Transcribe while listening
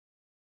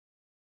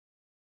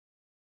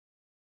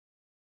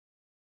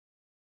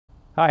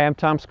Hi, I'm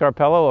Tom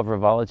Scarpello of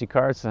Revology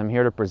Cars, and I'm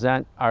here to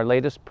present our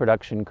latest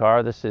production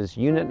car. This is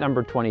unit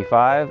number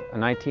 25, a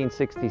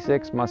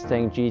 1966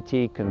 Mustang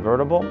GT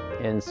convertible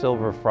in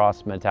silver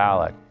frost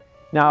metallic.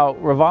 Now,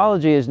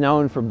 Revology is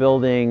known for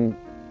building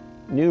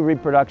new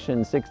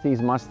reproduction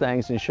 60s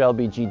Mustangs and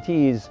Shelby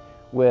GTs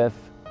with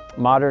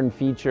modern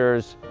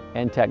features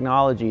and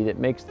technology that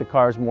makes the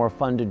cars more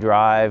fun to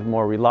drive,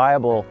 more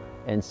reliable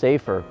and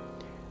safer.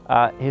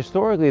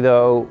 Historically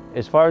though,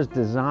 as far as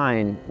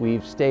design,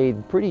 we've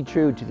stayed pretty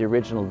true to the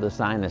original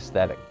design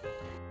aesthetic.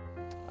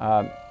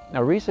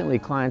 Now recently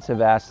clients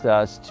have asked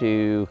us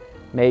to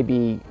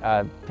maybe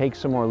take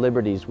some more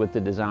liberties with the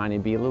design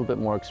and be a little bit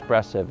more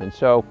expressive, and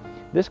so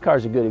this car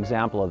is a good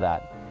example of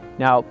that.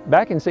 Now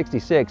back in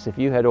 '66, if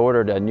you had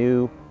ordered a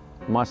new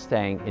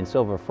Mustang in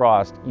silver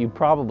frost, you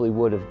probably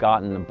would have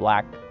gotten a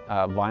black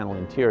vinyl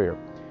interior.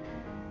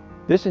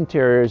 This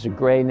interior is a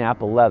gray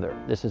Nappa leather.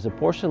 This is a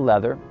Porsche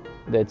leather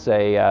that's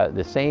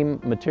the same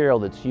material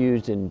that's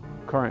used in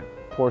current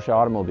Porsche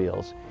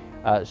automobiles.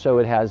 So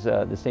it has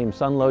the same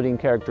sun loading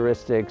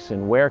characteristics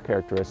and wear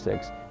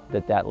characteristics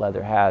that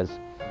leather has.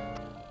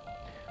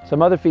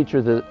 Some other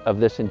features of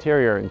this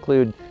interior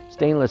include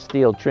stainless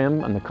steel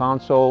trim on the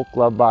console,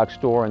 glove box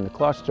door, and the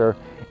cluster,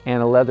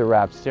 and a leather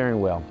wrapped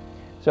steering wheel.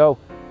 So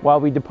while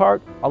we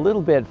depart a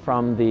little bit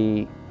from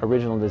the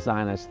original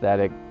design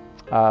aesthetic,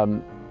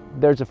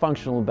 there's a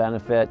functional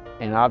benefit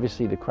and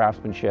obviously the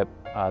craftsmanship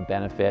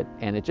benefit,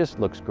 and it just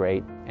looks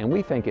great, and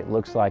we think it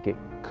looks like it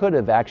could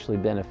have actually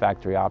been a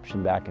factory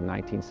option back in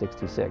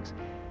 1966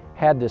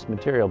 had this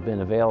material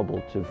been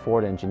available to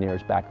Ford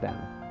engineers back then.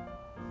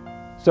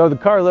 So the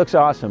car looks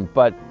awesome,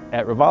 but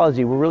at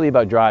Revology we're really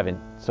about driving,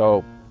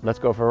 so let's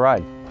go for a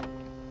ride.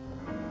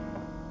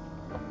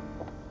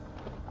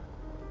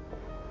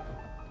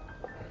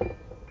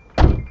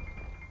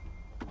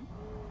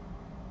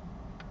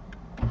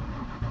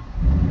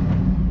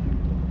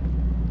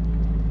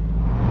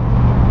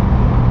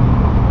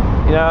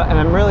 You know, and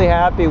I'm really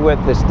happy with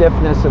the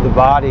stiffness of the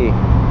body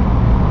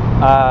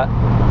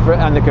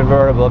on the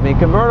convertible. I mean,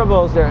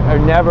 convertibles are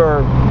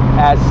never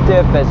as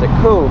stiff as a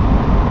coupe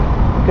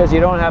because you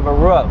don't have a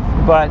roof.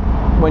 But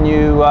when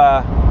you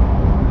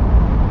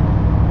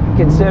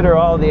consider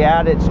all the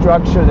added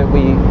structure that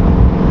we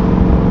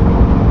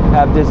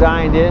have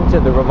designed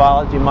into the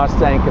Revology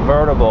Mustang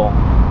convertible,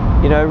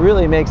 you know, it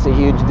really makes a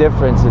huge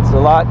difference. It's a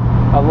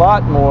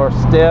lot more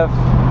stiff,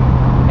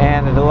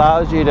 and it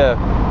allows you to,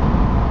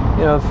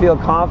 you know, feel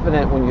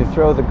confident when you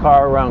throw the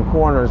car around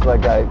corners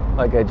like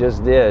I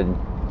just did.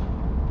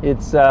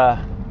 It's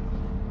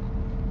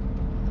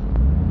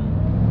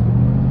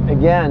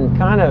again,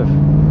 kind of,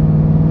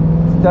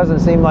 it doesn't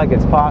seem like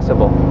it's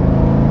possible,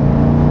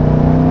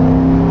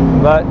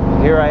 but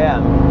here I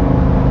am,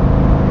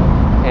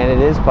 and it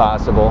is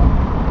possible,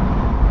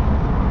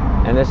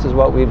 and this is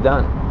what we've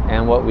done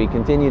and what we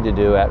continue to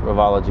do at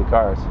Revology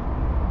Cars.